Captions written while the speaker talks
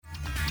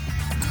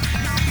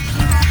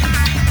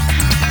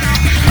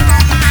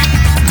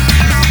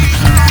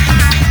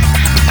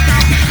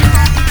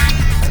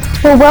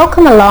Well,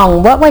 welcome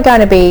along. What we're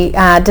going to be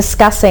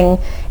discussing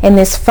in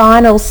this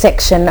final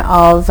section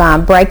of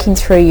breaking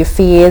through your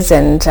fears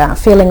and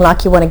feeling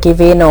like you want to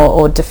give in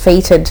or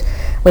defeated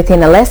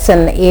within a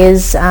lesson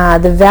is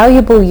the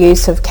valuable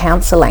use of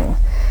counselling.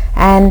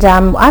 And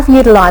I've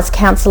utilised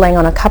counselling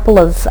on a couple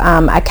of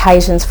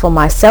occasions for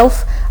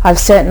myself. I've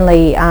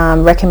certainly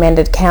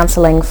recommended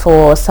counselling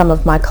for some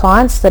of my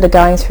clients that are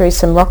going through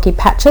some rocky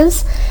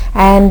patches.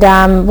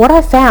 And what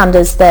I found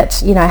is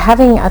that, you know,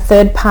 having a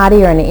third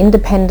party or an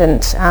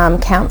independent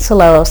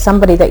counsellor or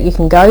somebody that you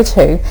can go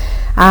to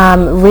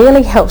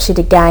really helps you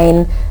to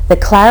gain the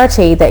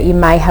clarity that you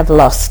may have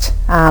lost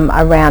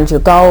around your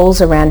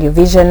goals, around your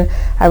vision,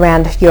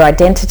 around your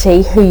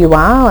identity, who you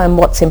are and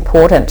what's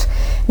important.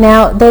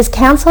 Now, there's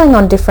counselling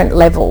on different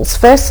levels.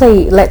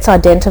 Firstly, let's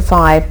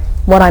identify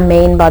what I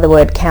mean by the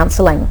word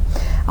counselling.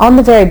 On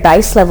the very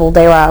base level,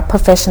 there are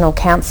professional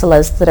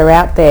counsellors that are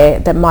out there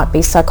that might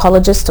be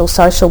psychologists or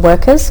social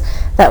workers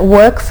that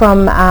work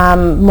from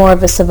more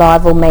of a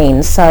survival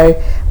means. So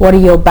what are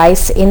your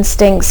base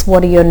instincts?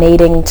 What are you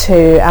needing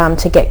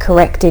to get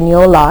correct in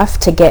your life,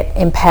 to get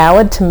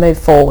empowered to move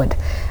forward?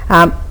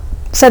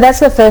 So that's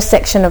the first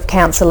section of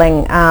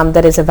counselling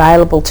that is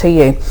available to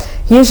you.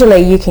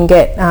 Usually you can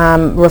get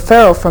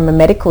referral from a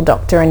medical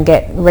doctor and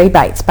get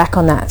rebates back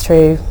on that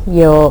through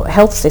your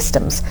health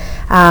systems.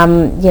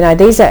 You know,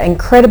 these are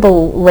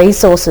incredible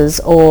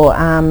resources or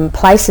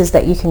places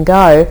that you can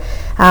go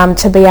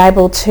to be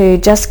able to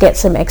just get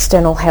some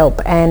external help.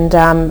 And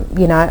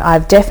you know,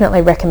 I've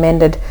definitely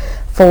recommended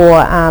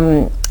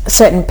for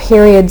certain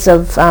periods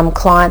of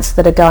clients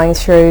that are going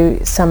through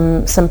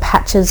some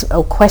patches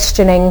or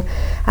questioning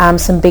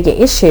some bigger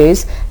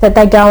issues, that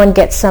they go and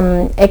get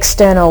some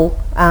external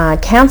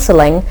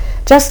counselling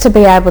just to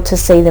be able to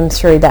see them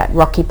through that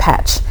rocky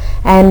patch.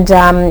 And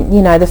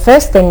you know, the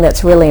first thing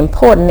that's really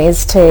important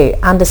is to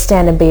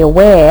understand and be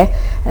aware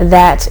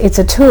that it's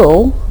a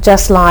tool,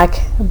 just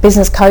like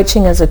business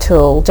coaching is a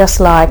tool, just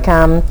like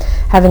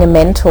having a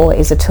mentor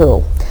is a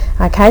tool.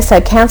 Okay, so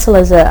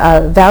counsellors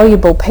are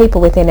valuable people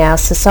within our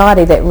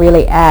society that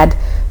really add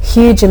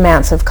huge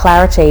amounts of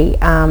clarity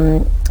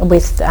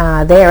with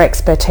their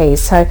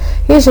expertise. So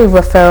usually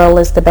referral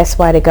is the best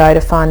way to go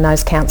to find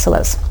those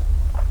counsellors.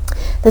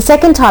 The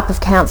second type of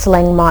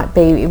counselling might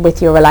be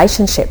with your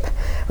relationship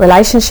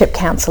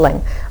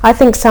counselling. I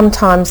think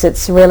sometimes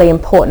it's really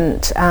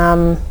important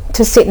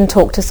to sit and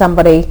talk to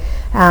somebody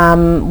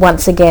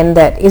once again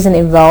that isn't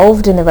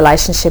involved in the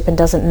relationship and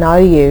doesn't know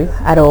you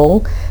at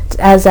all,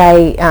 as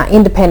a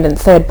independent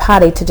third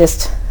party to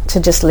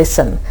just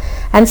listen.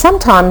 And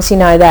sometimes, you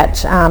know, that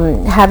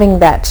having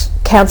that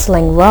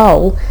counselling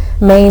role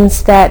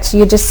means that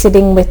you're just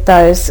sitting with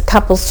those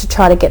couples to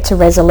try to get to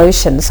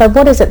resolution. So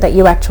what is it that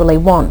you actually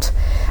want?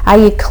 Are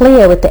you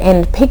clear with the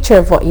end picture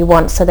of what you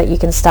want so that you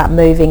can start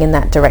moving in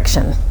that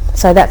direction?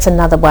 So that's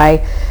another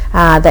way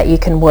that you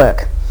can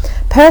work.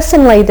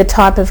 Personally, the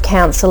type of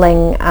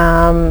counselling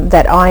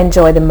that I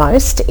enjoy the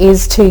most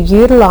is to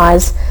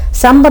utilise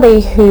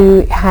somebody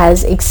who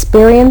has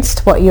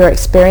experienced what you're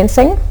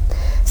experiencing,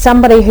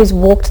 somebody who's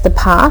walked the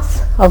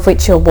path of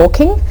which you're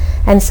walking,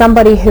 and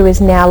somebody who is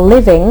now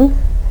living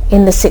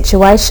in the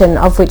situation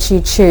of which you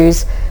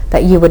choose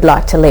that you would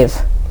like to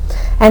live.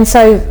 And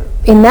so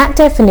in that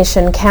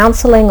definition,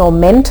 counselling or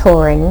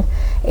mentoring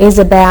is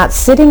about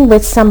sitting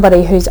with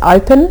somebody who's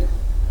open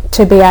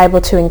to be able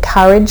to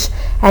encourage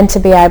and to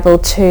be able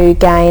to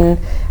gain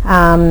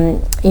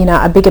you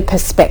know, a bigger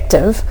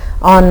perspective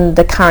on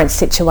the current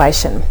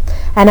situation.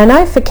 And I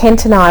know for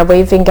Kent and I,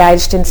 we've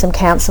engaged in some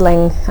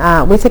counselling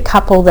with a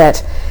couple that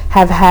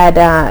have had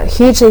a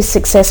hugely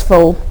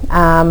successful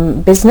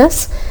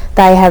business.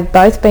 They have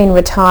both been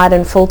retired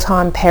and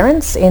full-time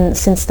parents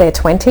since their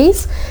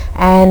 20s,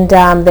 and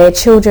their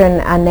children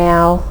are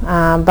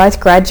now both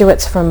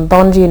graduates from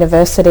Bond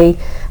University,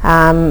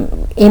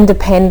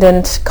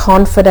 independent,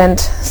 confident,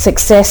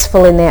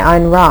 successful in their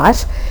own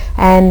right.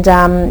 And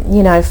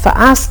you know, for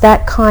us,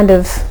 that kind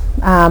of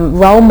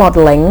role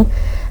modelling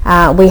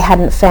we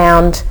hadn't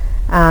found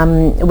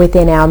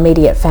within our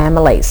immediate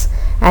families.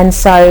 And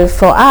so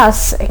for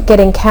us,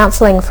 getting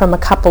counselling from a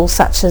couple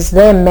such as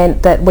them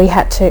meant that we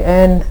had to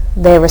earn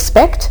their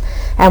respect,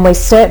 and we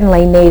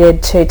certainly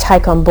needed to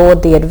take on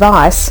board the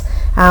advice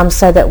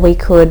so that we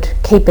could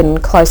keep in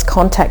close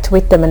contact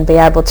with them and be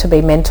able to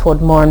be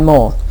mentored more and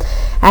more.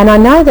 And I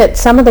know that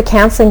some of the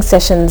counselling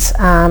sessions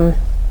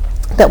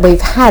that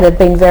we've had have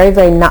been very,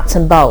 very nuts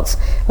and bolts.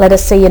 Let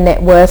us see your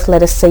net worth,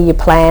 let us see your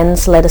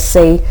plans, let us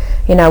see,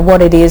 you know,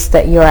 what it is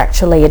that you're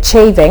actually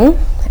achieving.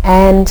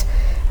 And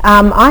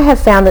I have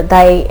found that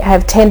they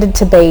have tended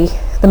to be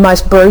the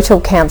most brutal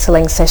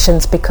counselling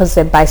sessions because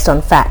they're based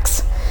on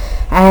facts.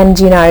 And,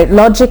 you know,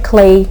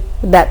 logically,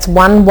 that's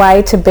one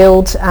way to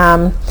build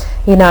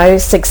you know,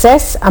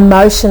 success.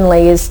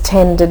 Emotionally is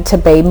tended to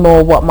be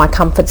more what my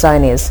comfort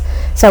zone is.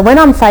 So when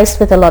I'm faced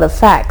with a lot of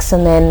facts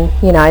and then,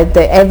 you know,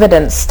 the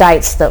evidence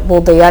states that,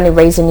 well, the only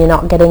reason you're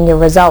not getting your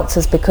results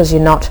is because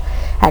you're not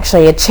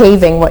actually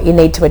achieving what you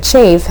need to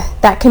achieve,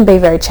 that can be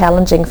very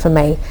challenging for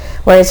me.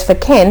 Whereas for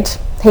Kent,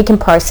 he can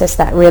process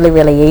that really,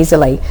 really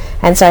easily.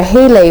 And so he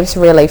leaves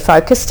really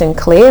focused and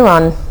clear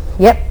on,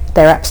 yep,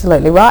 they're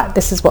absolutely right,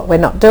 this is what we're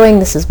not doing,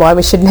 this is why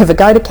we should never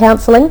go to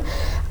counselling.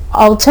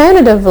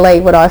 Alternatively,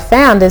 what I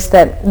found is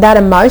that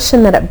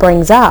emotion that it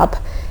brings up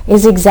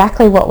is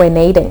exactly what we're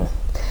needing.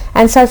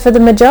 And so for the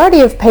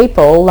majority of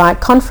people, like,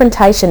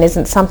 confrontation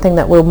isn't something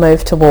that we'll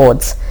move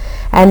towards.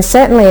 And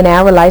certainly in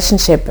our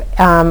relationship,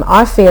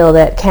 I feel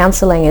that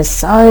counselling is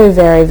so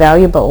very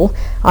valuable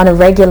on a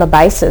regular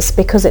basis,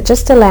 because it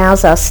just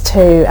allows us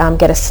to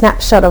get a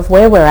snapshot of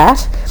where we're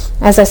at,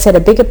 as I said, a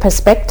bigger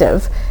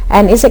perspective.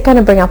 And is it going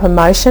to bring up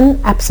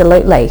emotion?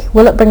 Absolutely.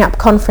 Will it bring up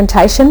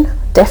confrontation?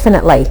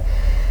 Definitely.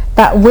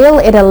 But will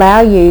it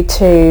allow you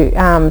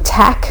to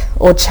tack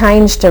or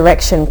change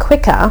direction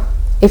quicker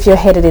if you're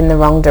headed in the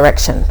wrong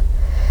direction?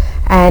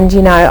 And,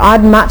 you know,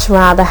 I'd much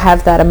rather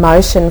have that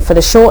emotion for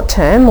the short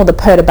term, or the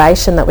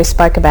perturbation that we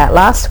spoke about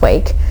last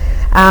week,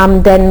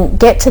 than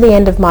get to the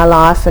end of my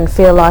life and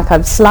feel like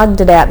I've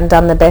slugged it out and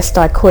done the best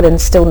I could and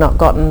still not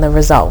gotten the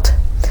result.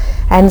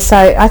 And so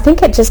I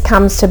think it just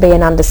comes to be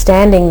an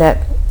understanding that,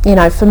 you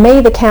know, for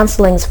me, the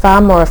counselling's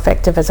far more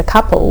effective as a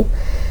couple,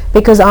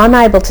 because I'm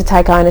able to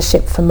take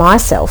ownership for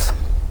myself,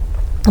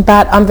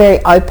 but I'm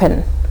very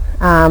open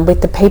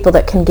with the people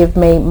that can give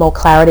me more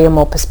clarity and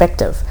more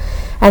perspective.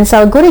 And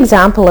so a good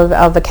example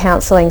of a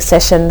counselling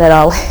session that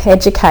I'll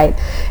educate,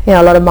 you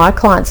know, a lot of my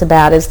clients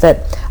about is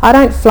that I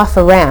don't fluff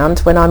around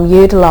when I'm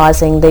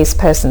utilising this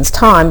person's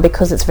time,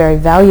 because it's very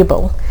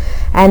valuable.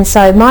 And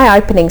so my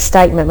opening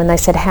statement when they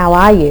said, "How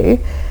are you?"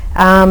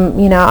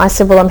 You know, I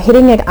said, well, I'm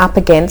hitting it up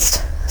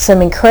against some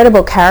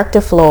incredible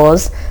character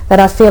flaws that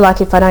I feel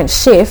like if I don't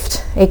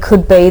shift, it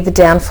could be the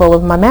downfall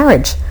of my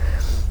marriage.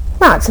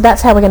 Right, so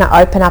that's how we're going to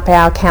open up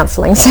our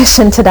counselling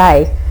session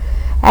today.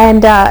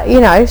 And,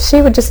 you know,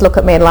 she would just look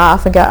at me and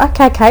laugh and go,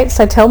 okay, Kate,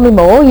 so tell me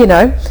more, you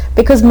know,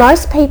 because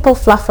most people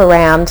fluff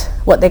around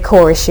what their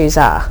core issues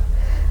are.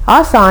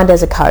 I find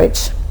as a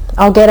coach,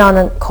 I'll get on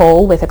a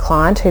call with a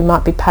client who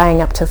might be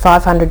paying up to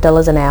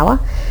 $500 an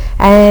hour,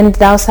 and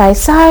they'll say,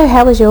 so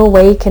how was your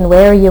week, and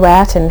where are you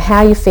at, and how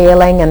are you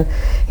feeling, and,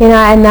 you know,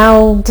 and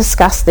they'll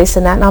discuss this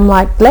and that, and I'm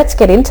like, let's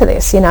get into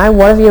this, you know,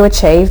 what have you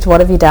achieved,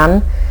 what have you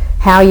done,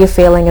 how are you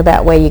feeling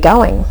about where you're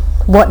going?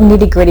 What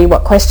nitty-gritty,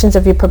 what questions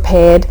have you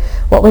prepared?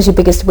 What was your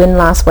biggest win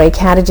last week?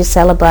 How did you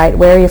celebrate?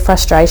 Where are your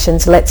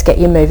frustrations? Let's get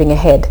you moving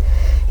ahead.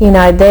 You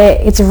know,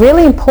 it's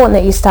really important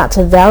that you start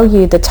to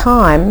value the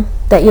time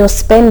that you're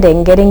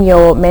spending getting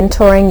your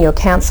mentoring, your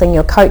counselling,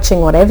 your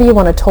coaching, whatever you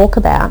want to talk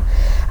about,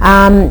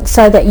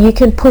 so that you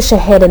can push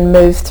ahead and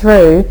move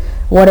through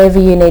whatever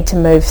you need to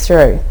move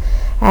through.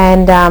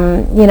 And,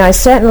 you know,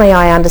 certainly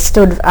I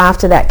understood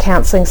after that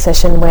counselling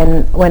session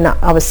when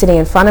I was sitting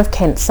in front of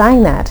Kent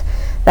saying that,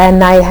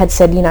 and they had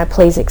said, you know,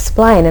 please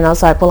explain. And I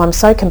was like, well, I'm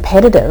so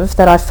competitive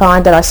that I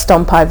find that I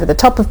stomp over the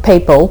top of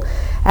people,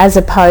 as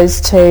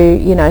opposed to,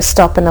 you know,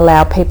 stop and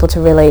allow people to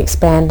really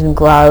expand and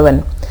grow.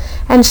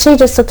 And she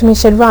just looked at me and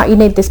said, right, you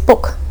need this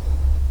book.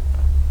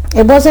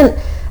 It wasn't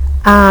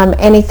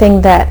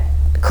anything that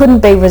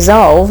couldn't be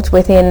resolved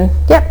within,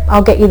 yep,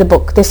 I'll get you the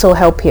book, this will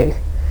help you.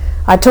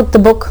 I took the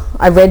book,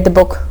 I read the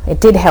book, it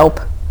did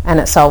help, and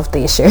it solved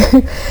the issue.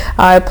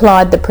 I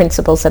applied the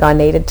principles that I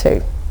needed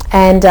to.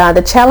 And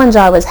the challenge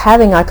I was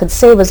having, I could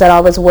see, was that I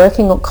was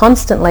working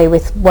constantly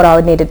with what I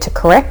needed to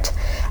correct,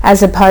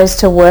 as opposed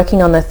to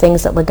working on the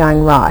things that were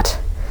going right.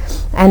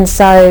 And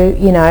so,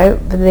 you know,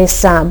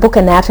 this book,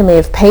 Anatomy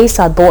of Peace,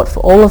 I bought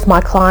for all of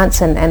my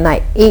clients, and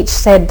they each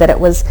said that it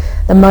was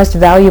the most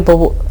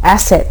valuable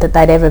asset that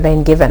they'd ever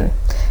been given.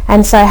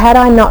 And so had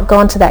I not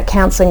gone to that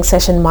counselling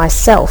session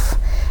myself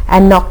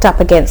and knocked up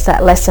against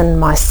that lesson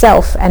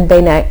myself, and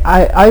been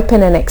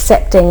open and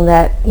accepting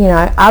that, you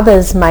know,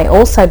 others may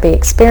also be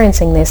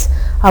experiencing this,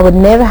 I would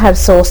never have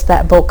sourced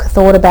that book,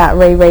 thought about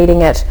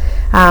rereading it.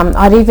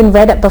 I'd even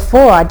read it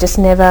before, I'd just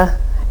never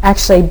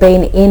actually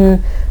been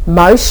in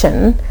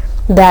motion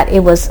that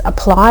it was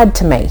applied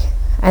to me.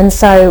 And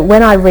so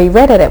when I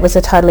reread it, it was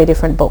a totally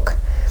different book.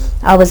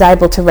 I was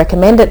able to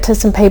recommend it to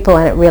some people,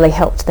 and it really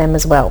helped them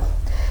as well.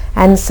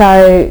 And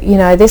so, you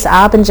know, this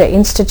Arbinger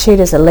Institute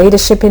is a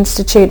leadership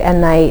institute,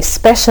 and they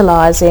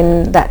specialise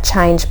in that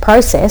change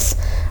process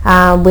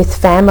with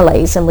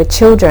families and with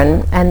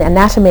children, and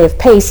Anatomy of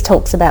Peace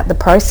talks about the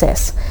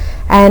process.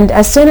 And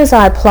as soon as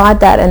I applied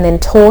that and then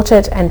taught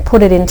it and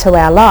put it into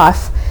our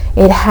life,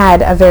 it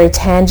had a very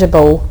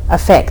tangible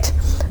effect.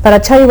 But I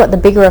tell you what the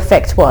bigger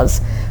effect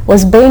was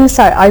being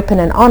so open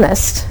and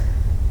honest,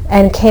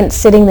 and Kent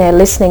sitting there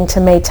listening to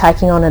me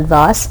taking on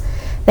advice.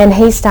 Then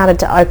he started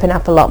to open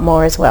up a lot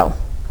more as well.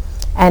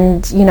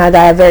 And, you know,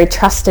 they are very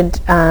trusted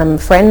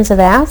friends of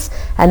ours,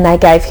 and they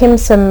gave him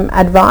some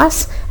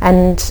advice,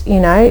 and, you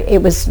know, it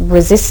was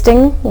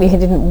resisting. He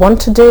didn't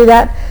want to do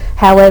that.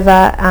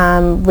 However,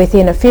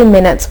 within a few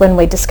minutes when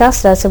we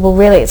discussed it, I said, well,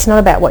 really, it's not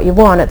about what you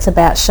want, it's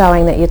about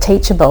showing that you're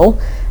teachable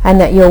and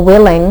that you're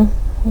willing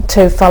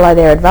to follow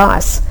their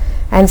advice.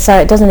 And so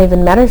it doesn't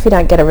even matter if you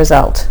don't get a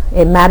result.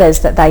 It matters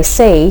that they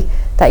see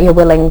that you're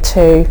willing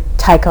to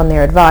take on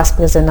their advice,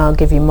 because then they'll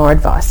give you more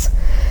advice.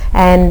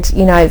 And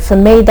for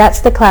me, that's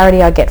the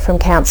clarity I get from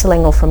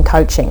counselling or from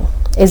coaching,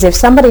 is if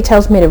somebody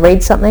tells me to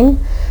read something,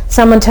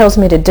 someone tells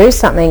me to do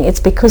something, it's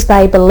because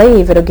they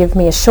believe it'll give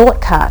me a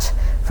shortcut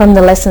from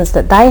the lessons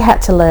that they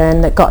had to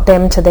learn that got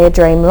them to their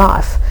dream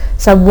life.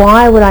 So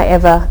why would I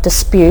ever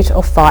dispute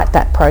or fight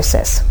that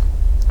process?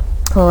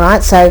 All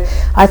right, so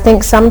I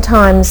think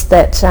sometimes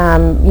that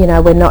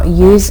we're not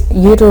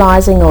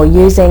utilising or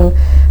using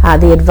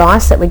the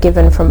advice that we're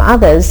given from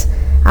others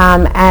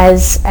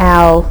as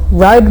our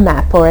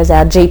roadmap or as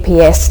our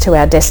GPS to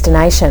our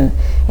destination.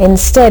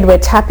 Instead, we're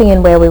tapping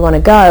in where we want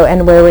to go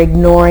and we're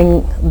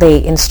ignoring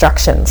the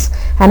instructions.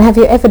 And have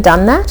you ever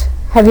done that?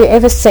 Have you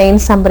ever seen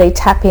somebody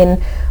tap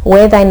in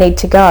where they need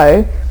to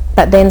go,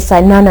 but then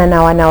say, no,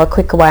 I know a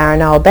quicker way, or I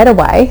know a better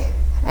way,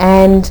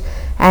 and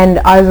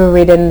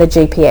overridden the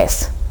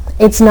GPS?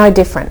 It's no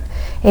different.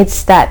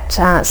 It's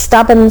that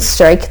stubborn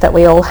streak that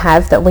we all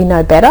have, that we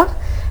know better,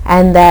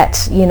 and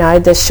that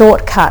the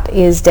shortcut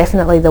is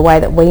definitely the way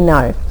that we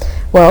know.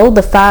 Well,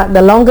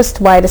 the longest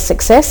way to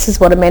success is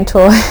what a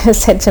mentor has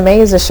said to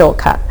me, is a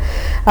shortcut.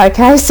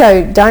 Okay,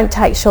 so don't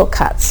take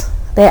shortcuts.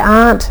 There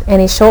aren't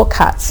any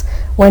shortcuts.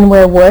 When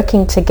we're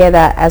working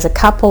together as a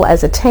couple,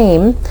 as a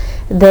team,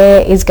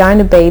 there is going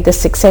to be the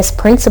success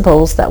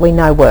principles that we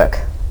know work.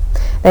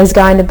 There's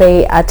going to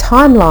be a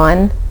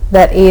timeline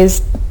that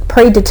is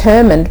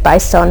predetermined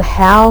based on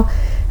how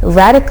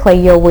radically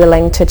you're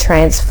willing to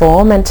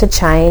transform and to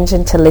change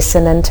and to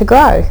listen and to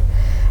grow.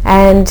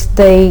 And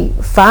the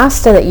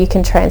faster that you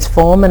can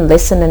transform and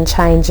listen and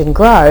change and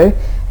grow,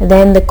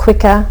 then the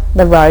quicker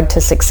the road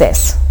to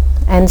success.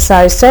 And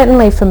so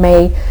certainly for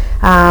me,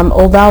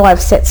 although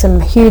I've set some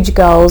huge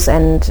goals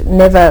and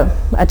never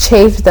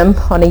achieved them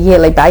on a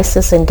yearly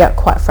basis and got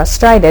quite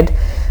frustrated,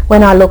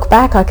 when I look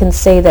back I can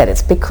see that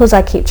it's because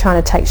I keep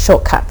trying to take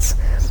shortcuts,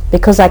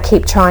 because I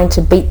keep trying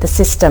to beat the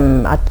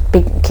system, I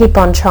keep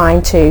on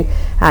trying to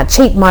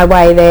cheat my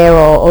way there,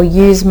 or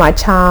use my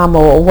charm,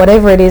 or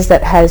whatever it is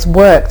that has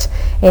worked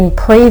in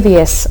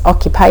previous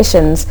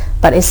occupations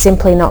but is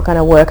simply not going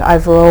to work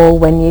overall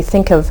when you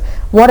think of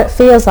what it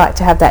feels like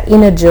to have that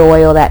inner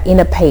joy or that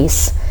inner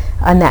peace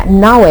and that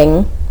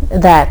knowing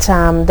that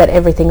that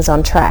everything's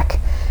on track.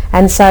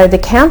 And so the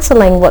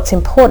counselling, what's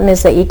important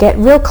is that you get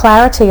real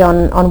clarity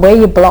on where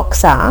your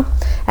blocks are,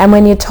 and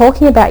when you're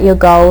talking about your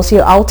goals,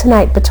 you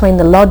alternate between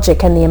the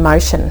logic and the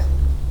emotion.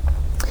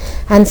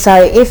 And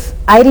so if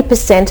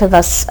 80% of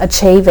us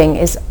achieving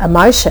is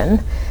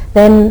emotion,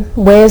 then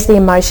where's the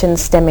emotion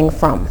stemming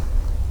from?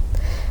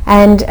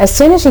 And as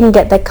soon as you can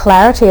get the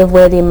clarity of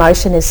where the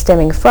emotion is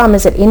stemming from,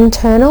 is it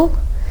internal?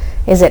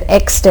 Is it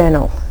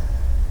external?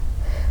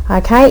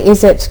 Okay,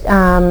 is it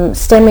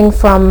stemming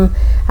from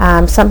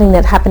something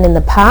that happened in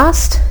the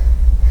past?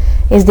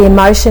 Is the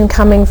emotion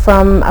coming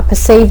from a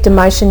perceived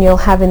emotion you'll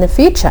have in the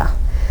future?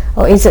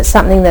 Or is it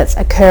something that's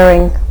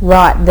occurring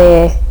right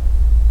there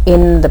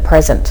in the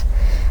present?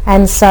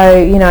 And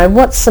so,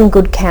 what's some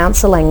good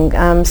counselling?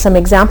 Some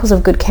examples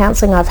of good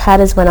counselling I've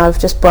had is when I've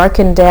just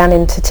broken down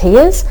into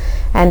tears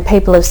and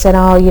people have said,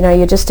 oh,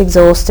 you're just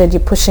exhausted, you're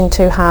pushing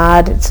too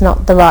hard, it's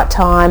not the right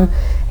time,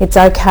 it's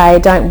okay,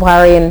 don't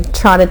worry, and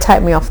try to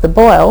take me off the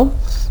boil.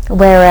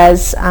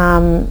 Whereas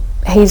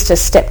he's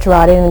just stepped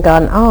right in and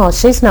gone, oh,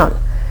 she's not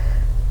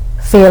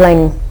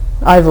feeling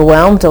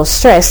overwhelmed or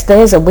stressed,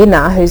 there's a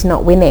winner who's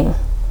not winning.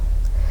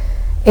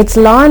 It's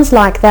lines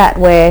like that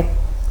where,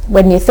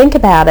 when you think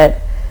about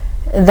it,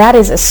 that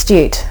is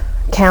astute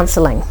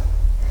counselling.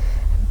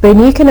 When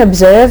you can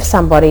observe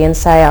somebody and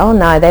say, oh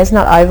no, there's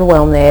not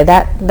overwhelm there,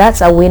 that's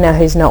a winner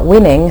who's not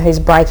winning, who's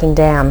breaking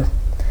down.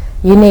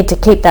 You need to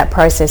keep that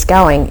process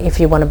going if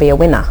you want to be a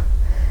winner.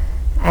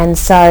 And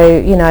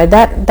so,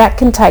 that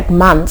can take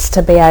months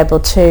to be able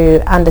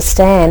to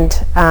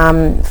understand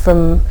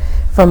from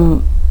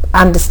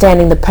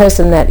understanding the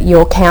person that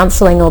you're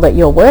counselling or that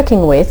you're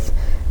working with,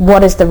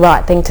 what is the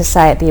right thing to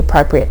say at the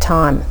appropriate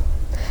time.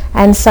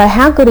 And so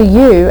how good are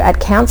you at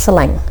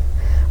counselling?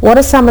 What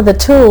are some of the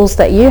tools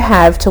that you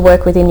have to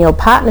work within your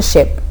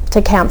partnership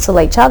to counsel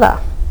each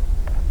other?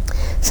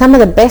 Some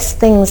of the best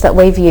things that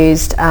we've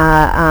used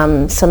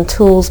are some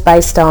tools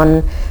based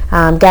on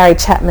Gary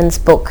Chapman's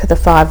book, The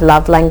 5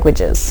 Love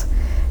Languages.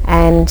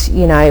 And,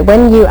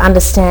 when you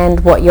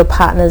understand what your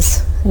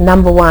partner's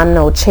number one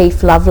or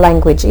chief love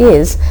language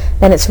is,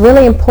 then it's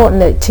really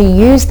important to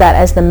use that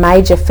as the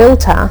major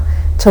filter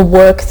to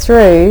work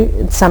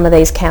through some of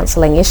these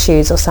counselling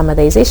issues or some of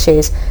these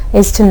issues,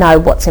 is to know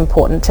what's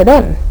important to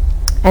them.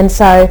 And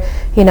so,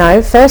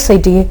 firstly,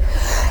 do you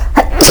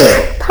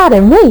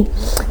pardon me,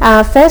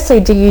 firstly,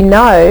 do you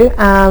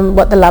know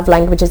what the love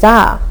languages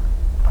are?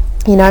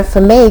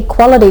 For me,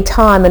 quality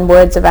time and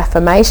words of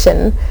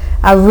affirmation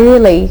are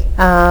really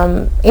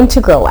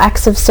integral.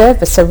 Acts of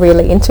service are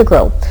really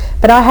integral.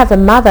 But I have a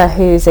mother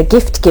who's a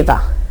gift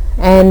giver,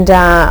 and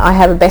I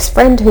have a best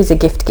friend who's a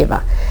gift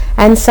giver.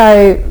 And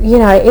so,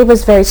 it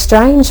was very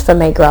strange for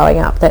me growing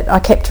up that I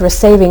kept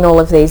receiving all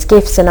of these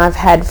gifts, and I've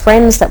had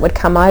friends that would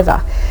come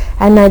over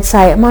and they'd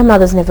say, my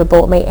mother's never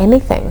bought me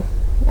anything.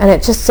 And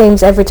it just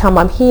seems every time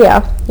I'm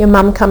here, your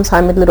mum comes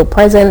home with little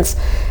presents,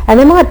 and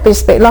they might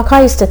just be, like,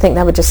 I used to think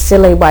they were just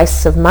silly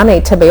wastes of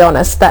money, to be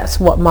honest. That's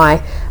what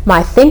my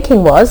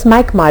thinking was.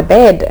 Make my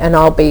bed and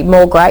I'll be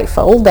more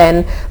grateful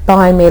than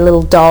buying me a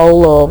little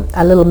doll or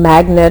a little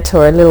magnet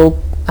or a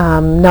little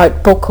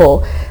notebook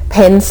or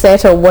pen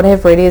set or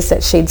whatever it is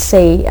that she'd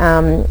see,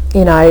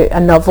 a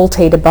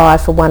novelty to buy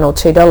for $1 or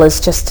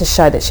 $2 just to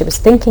show that she was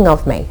thinking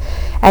of me.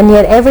 And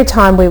yet every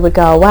time we would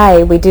go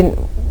away, we didn't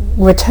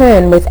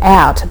return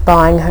without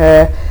buying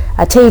her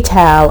a tea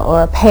towel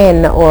or a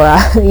pen or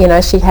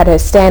she had her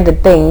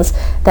standard things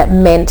that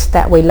meant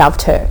that we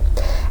loved her.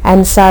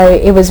 And so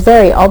it was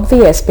very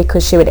obvious,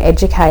 because she would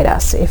educate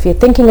us. If you're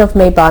thinking of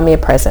me, buy me a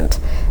present.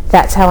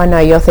 That's how I know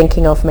you're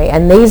thinking of me,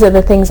 and these are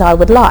the things I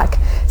would like.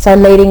 So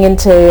leading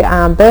into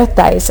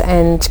birthdays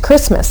and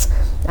Christmas,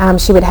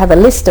 she would have a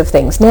list of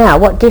things. Now,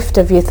 what gift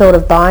have you thought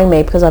of buying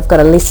me? Because I've got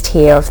a list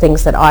here of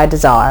things that I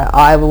desire,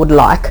 I would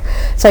like.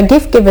 So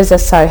gift givers are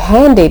so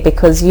handy,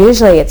 because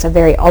usually it's a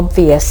very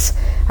obvious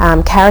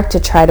character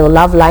trait or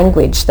love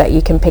language that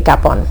you can pick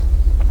up on.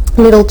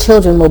 Little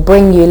children will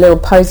bring you little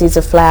posies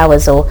of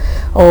flowers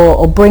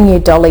or bring you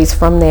dollies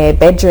from their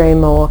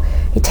bedroom or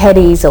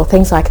teddies or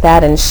things like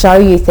that, and show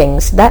you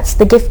things. That's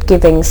the gift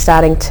giving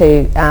starting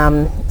to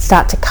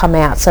come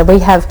out. So we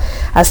have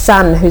a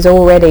son who's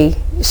already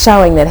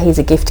showing that he's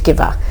a gift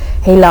giver.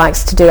 He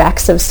likes to do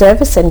acts of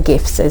service, and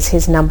gifts is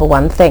his number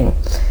one thing.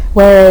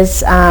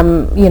 Whereas,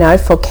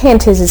 for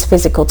Kent, is his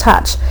physical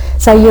touch.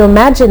 So you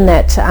imagine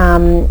that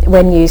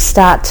when you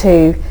start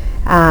to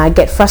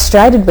get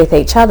frustrated with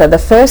each other, the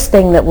first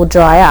thing that will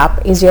dry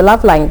up is your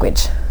love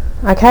language.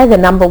 Okay, the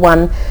number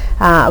one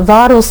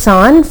vital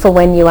sign for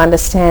when you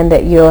understand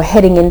that you're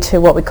heading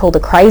into what we call the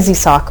crazy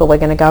cycle, we're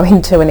going to go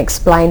into and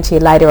explain to you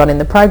later on in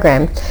the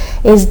program,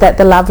 is that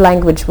the love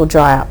language will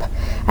dry up.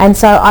 And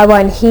so I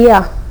won't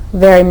hear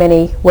very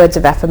many words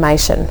of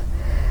affirmation.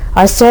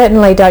 I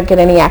certainly don't get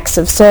any acts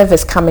of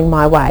service coming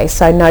my way,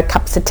 so no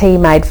cups of tea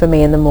made for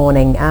me in the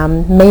morning,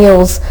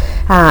 meals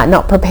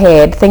not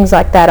prepared, things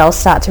like that. I'll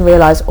start to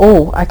realise,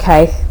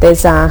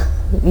 there's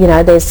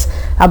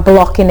a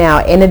block in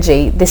our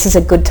energy. This is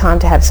a good time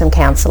to have some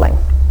counselling.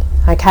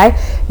 Okay,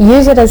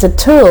 use it as a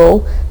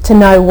tool to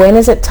know when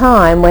is it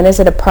time, when is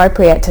it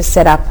appropriate to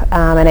set up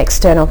an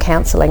external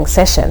counselling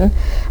session.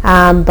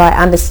 By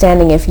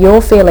understanding if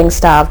you're feeling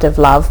starved of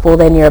love, well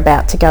then you're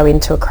about to go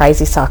into a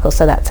crazy cycle,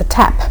 so that's a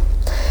tap.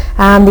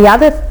 The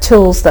other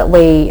tools that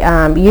we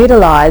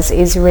utilise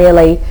is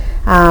really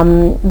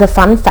the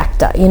fun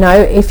factor.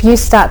 If you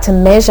start to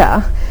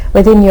measure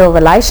within your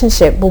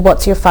relationship, well,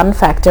 what's your fun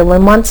factor?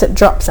 When once it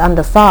drops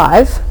under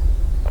 5,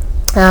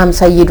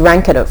 so you'd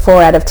rank it at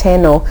 4 out of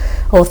 10 or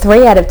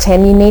 3 out of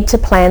 10, you need to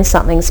plan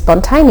something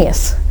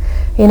spontaneous.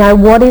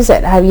 What is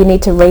it? You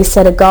need to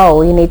reset a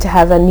goal. You need to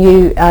have a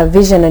new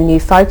vision, a new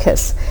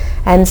focus.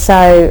 And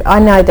so I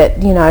know that,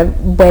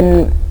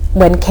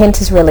 when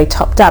Kent is really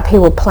topped up, he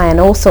will plan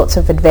all sorts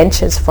of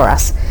adventures for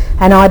us.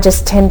 And I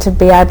just tend to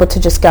be able to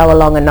just go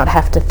along and not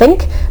have to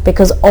think,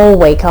 because all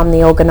week I'm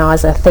the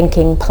organiser,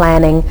 thinking,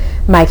 planning,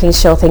 making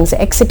sure things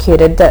are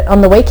executed, that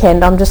on the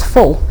weekend I'm just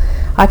full.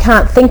 I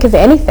can't think of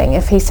anything.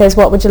 If he says,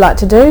 what would you like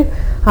to do?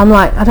 I'm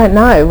like, I don't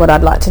know what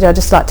I'd like to do. I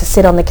just like to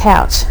sit on the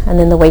couch. And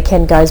then the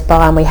weekend goes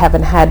by and we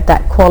haven't had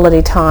that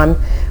quality time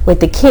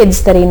with the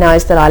kids that he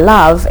knows that I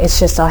love. It's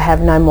just I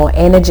have no more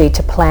energy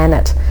to plan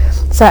it.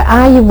 So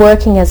are you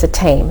working as a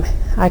team?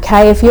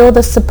 Okay, if you're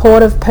the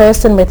supportive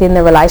person within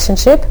the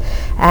relationship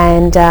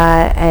and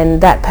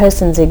that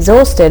person's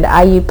exhausted,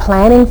 are you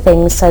planning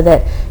things so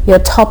that you're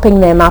topping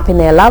them up in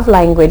their love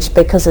language?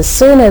 Because as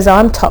soon as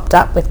I'm topped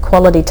up with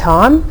quality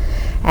time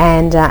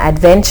and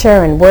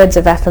adventure and words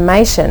of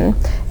affirmation,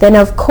 then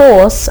of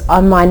course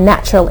my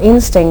natural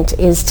instinct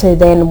is to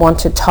then want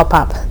to top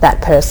up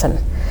that person.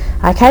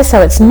 Okay,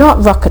 so it's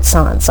not rocket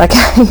science.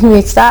 Okay,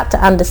 you start to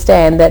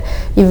understand that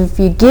if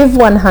you give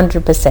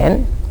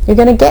 100%, you're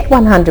going to get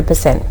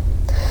 100%.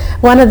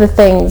 One of the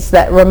things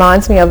that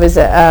reminds me of is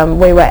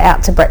we were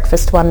out to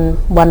breakfast one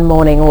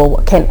morning,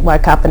 or Kent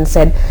woke up and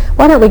said,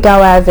 why don't we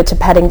go over to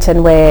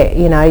Paddington where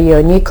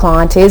your new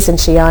client is, and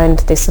she owned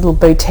this little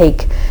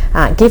boutique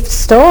gift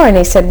store, and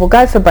he said, we'll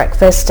go for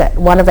breakfast at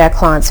one of our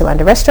clients who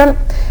owned a restaurant,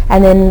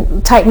 and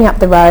then take me up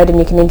the road and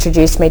you can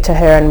introduce me to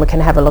her and we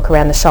can have a look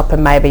around the shop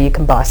and maybe you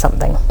can buy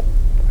something.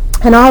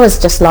 And I was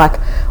just like,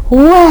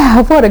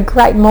 wow, what a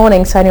great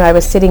morning. So anyway, I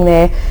was sitting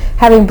there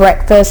having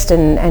breakfast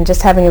and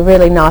just having a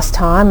really nice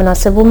time. And I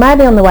said, well,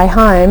 maybe on the way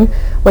home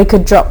we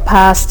could drop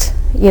past,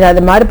 the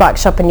motorbike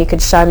shop and you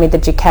could show me the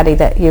Ducati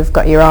that you've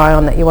got your eye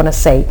on that you want to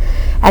see.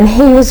 And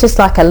he was just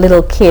like a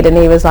little kid and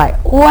he was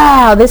like,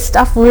 wow, this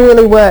stuff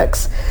really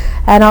works.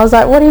 And I was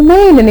like, what do you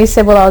mean? And he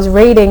said, well, I was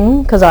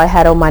reading, because I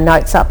had all my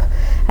notes up,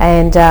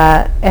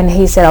 and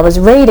he said, I was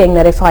reading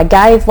that if I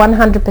gave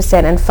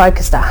 100% and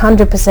focused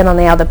 100% on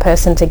the other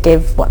person to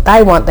give what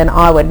they want, then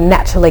I would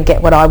naturally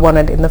get what I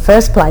wanted in the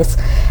first place.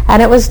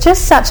 And it was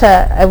just such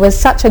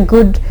a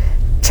good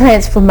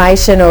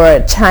transformation or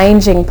a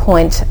changing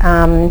point,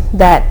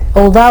 that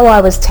although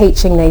I was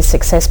teaching these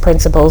success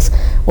principles,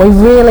 we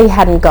really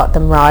hadn't got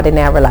them right in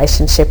our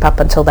relationship up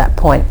until that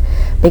point,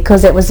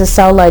 because it was a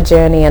solo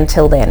journey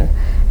until then.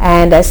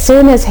 And as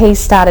soon as he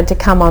started to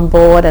come on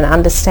board and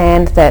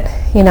understand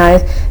that, you know,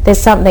 there's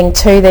something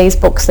to these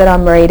books that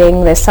I'm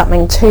reading, there's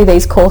something to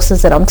these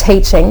courses that I'm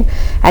teaching,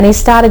 and he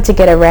started to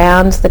get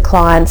around the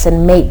clients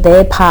and meet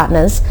their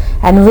partners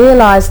and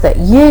realise that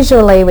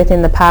usually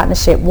within the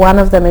partnership, one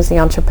of them is the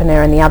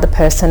entrepreneur and the other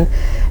person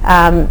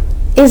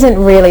isn't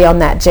really on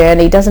that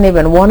journey, doesn't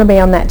even want to be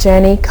on that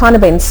journey, kind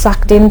of been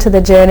sucked into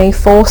the journey,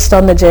 forced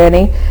on the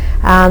journey,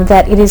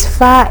 that it is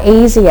far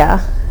easier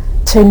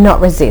to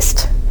not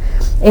resist.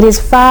 It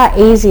is far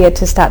easier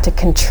to start to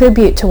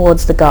contribute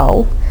towards the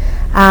goal.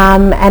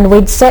 And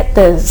we'd set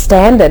the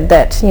standard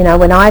that, you know,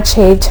 when I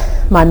achieved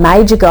my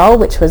major goal,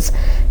 which was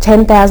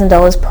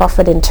 $10,000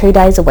 profit in 2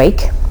 days a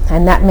week,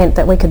 and that meant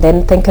that we could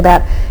then think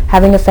about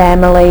having a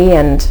family,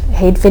 and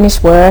he'd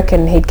finish work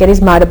and he'd get his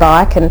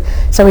motorbike, and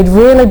so we'd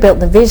really built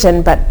the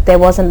vision, but there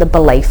wasn't the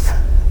belief.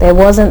 There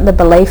wasn't the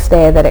belief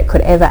there that it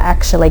could ever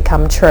actually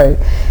come true.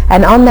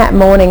 And on that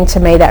morning, to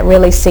me, that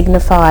really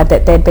signified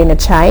that there'd been a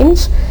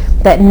change,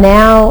 that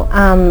now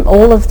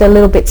all of the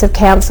little bits of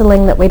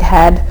counselling that we'd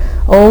had,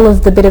 all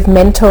of the bit of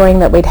mentoring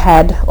that we'd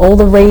had, all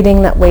the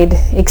reading that we'd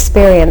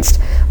experienced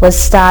was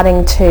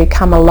starting to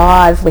come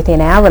alive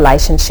within our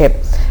relationship.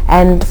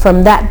 And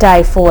from that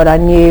day forward, I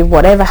knew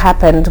whatever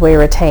happened, we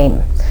were a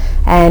team.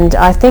 And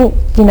I think,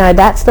 you know,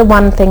 that's the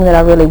one thing that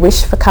I really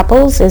wish for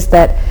couples, is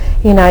that,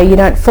 you know, you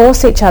don't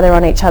force each other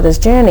on each other's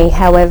journey.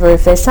 However,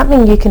 if there's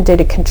something you can do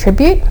to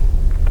contribute,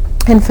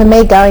 and for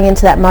me, going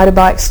into that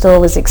motorbike store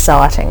was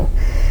exciting.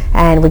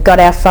 And we got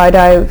our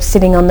photo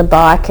sitting on the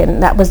bike,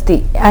 and that was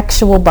the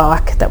actual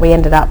bike that we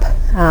ended up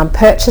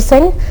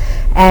purchasing.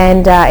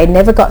 And it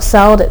never got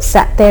sold. It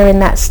sat there in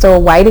that store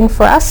waiting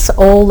for us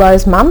all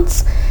those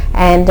months,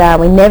 and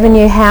we never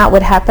knew how it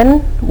would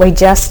happen. We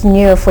just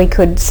knew if we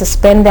could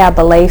suspend our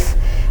belief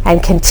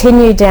and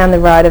continue down the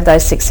road of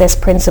those success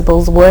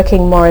principles,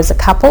 working more as a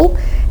couple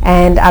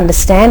and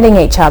understanding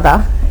each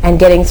other and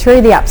getting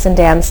through the ups and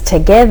downs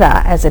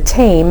together as a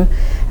team,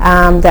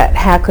 that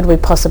how could we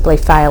possibly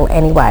fail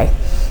anyway?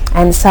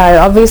 And so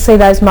obviously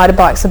those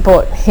motorbikes have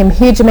brought him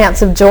huge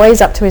amounts of joy.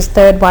 He's up to his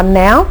third one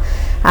now.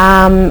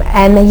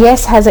 And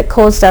yes, has it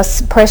caused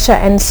us pressure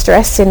and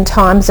stress in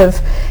times of,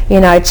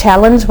 you know,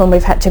 challenge when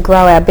we've had to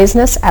grow our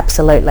business?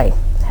 Absolutely.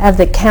 Have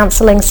the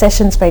counselling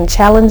sessions been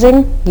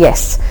challenging?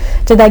 Yes.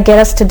 Do they get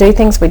us to do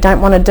things we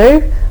don't want to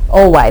do?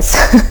 Always.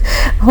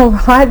 All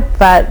right,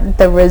 but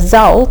the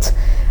result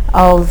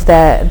of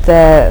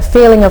the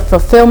feeling of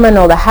fulfillment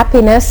or the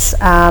happiness,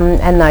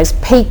 and those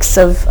peaks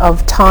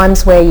of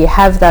times where you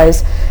have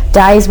those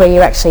days where you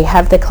actually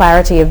have the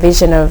clarity of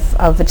vision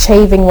of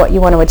achieving what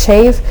you want to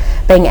achieve,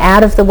 being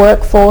out of the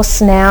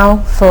workforce now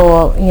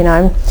for, you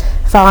know,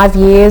 5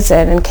 years,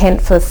 and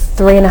Kent for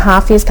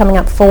 3.5 years, coming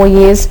up 4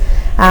 years.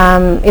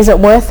 Is it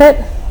worth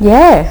it?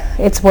 Yeah,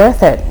 it's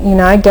worth it. You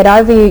know, get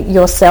over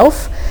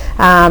yourself,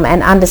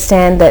 and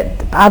understand that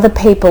other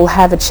people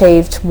have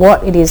achieved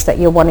what it is that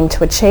you're wanting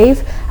to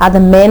achieve. Other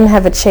men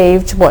have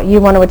achieved what you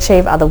want to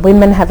achieve. Other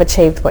women have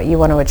achieved what you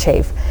want to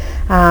achieve.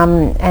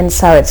 And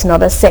so it's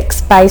not a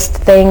sex-based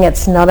thing.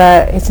 It's not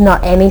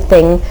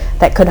anything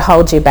that could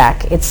hold you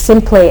back. It's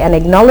simply an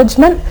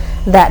acknowledgement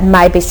that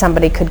maybe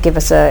somebody could give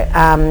us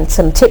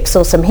some tips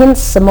or some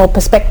hints, some more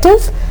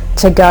perspective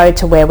to go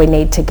to where we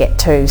need to get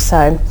to.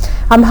 So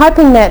I'm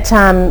hoping that,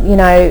 you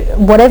know,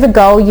 whatever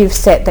goal you've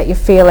set that you're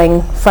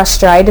feeling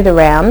frustrated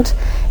around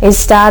is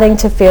starting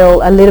to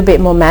feel a little bit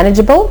more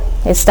manageable.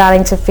 It's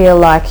starting to feel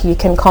like you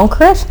can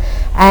conquer it,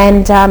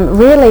 and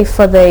really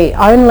for the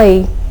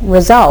only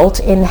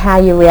result in how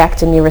you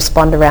react and you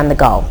respond around the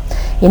goal.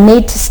 You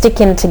need to stick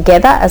in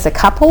together as a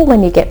couple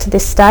when you get to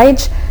this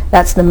stage.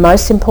 That's the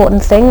most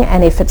important thing,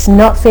 and if it's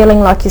not feeling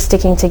like you're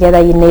sticking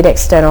together, you need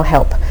external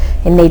help.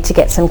 You need to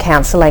get some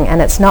counselling,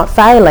 and it's not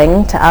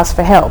failing to ask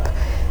for help.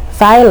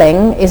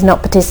 Failing is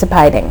not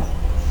participating.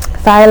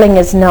 Failing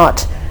is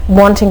not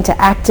wanting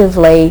to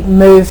actively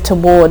move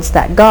towards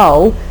that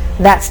goal.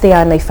 That's the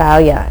only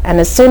failure. And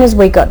as soon as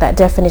we got that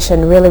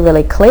definition really,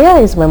 really clear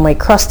is when we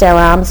crossed our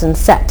arms and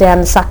sat down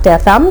and sucked our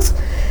thumbs.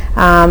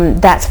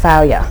 That's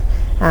failure.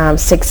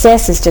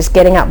 Success is just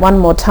getting up one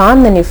more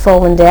time, then you've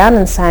fallen down,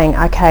 and saying,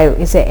 okay,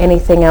 is there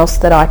anything else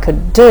that I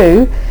could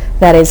do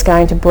that is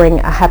going to bring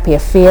a happier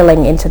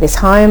feeling into this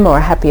home or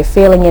a happier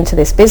feeling into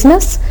this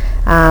business?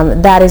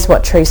 That is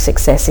what true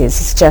success is.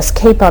 It's just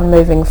keep on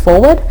moving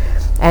forward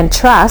and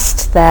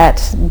trust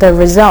that the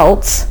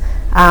results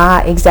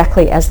are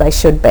exactly as they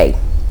should be.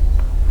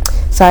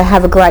 So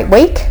have a great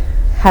week.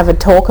 Have a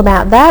talk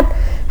about that.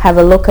 Have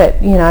a look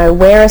at, you know,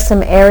 where are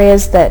some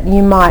areas that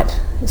you might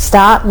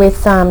start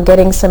with,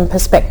 getting some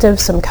perspective,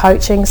 some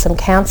coaching, some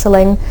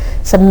counselling,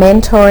 some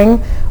mentoring.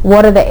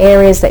 What are the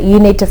areas that you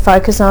need to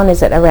focus on?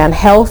 Is it around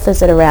health?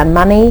 Is it around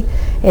money?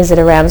 Is it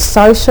around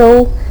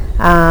social,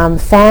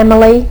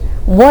 family?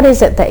 what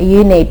is it that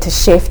you need to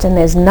shift? And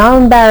there's no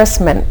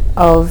embarrassment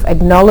of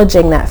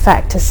acknowledging that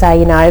fact to say,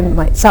 you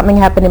know, something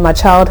happened in my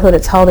childhood,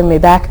 it's holding me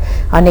back,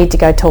 I need to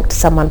go talk to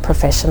someone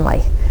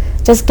professionally.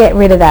 Just get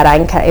rid of that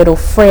anchor. It'll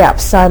free up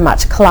so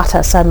much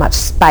clutter, so much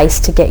space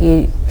to get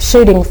you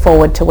shooting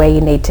forward to where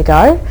you need to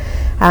go.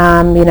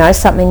 You know,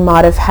 something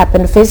might have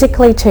happened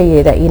physically to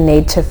you that you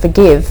need to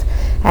forgive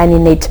and you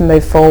need to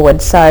move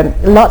forward. So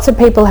lots of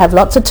people have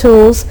lots of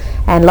tools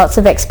and lots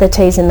of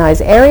expertise in those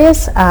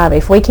areas.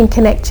 If we can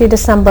connect you to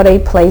somebody,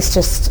 please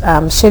just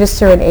shoot us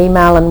through an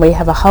email, and we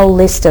have a whole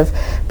list of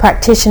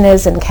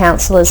practitioners and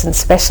counsellors and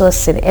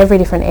specialists in every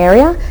different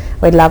area.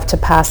 We'd love to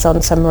pass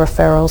on some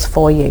referrals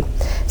for you.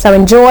 So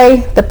enjoy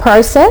the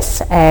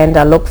process, and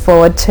I look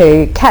forward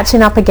to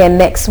catching up again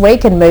next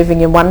week and moving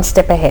you one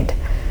step ahead.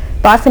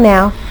 Bye for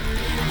now.